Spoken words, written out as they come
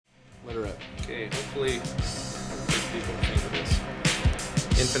hopefully people think of this.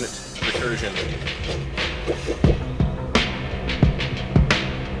 Infinite recursion.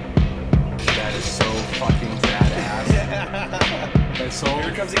 That is so fucking badass. That's so... Here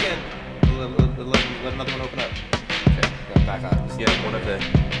it comes again. Let another one open up. Okay, got back on. Yeah, one of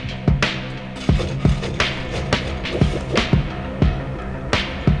the...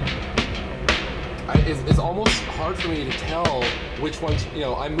 It's almost hard for me to tell which one's,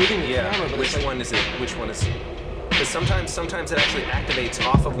 I'm moving the camera, but which one is it? Which one is it? Because sometimes it actually activates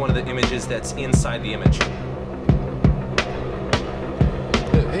off of one of the images that's inside the image.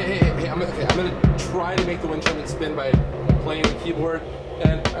 Hey, I'm gonna try to make the wind turbine spin by playing the keyboard,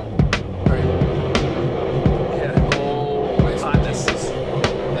 and, alright. Yeah. Oh, my hotness.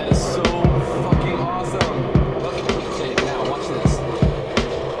 That is so fucking awesome. Okay, now watch this.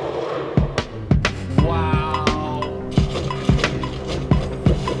 Wow.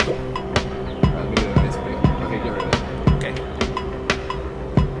 Alright, let me get a nice big. Okay, get rid of it. Okay.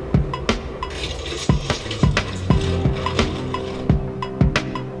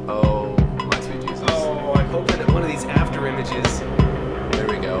 Oh, my sweet Jesus. Oh, I'm hoping that one of these after images. There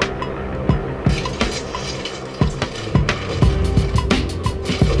we go.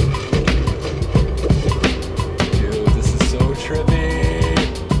 Dude, this is so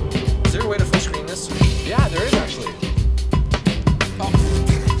trippy. Is there a way to full screen this? Yeah, there is actually. Oh,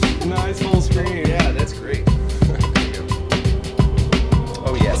 nice full screen. Yeah, that's great.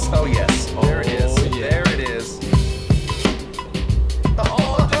 Oh yes, oh yes. There it is. yeah. There it is.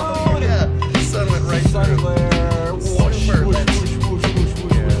 Oh, dude! Yeah. The sun went right Sun through. glare. Whoosh, Super whoosh, lens. whoosh, whoosh, whoosh,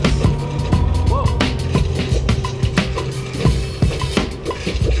 whoosh, Yeah. whoa.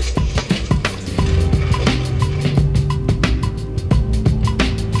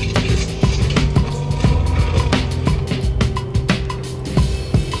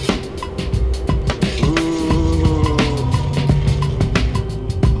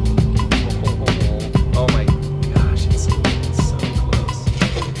 Oh my gosh, it's so close.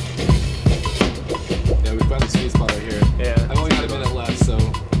 Yeah, we found the sweet spot right here. Yeah. I've only got a minute left, so.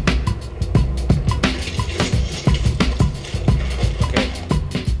 Okay.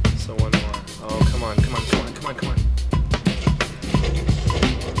 So one more. Oh, come on.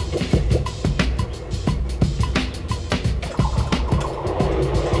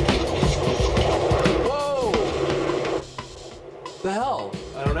 Whoa! The hell?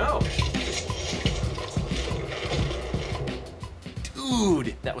 I don't know.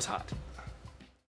 Dude, that was hot.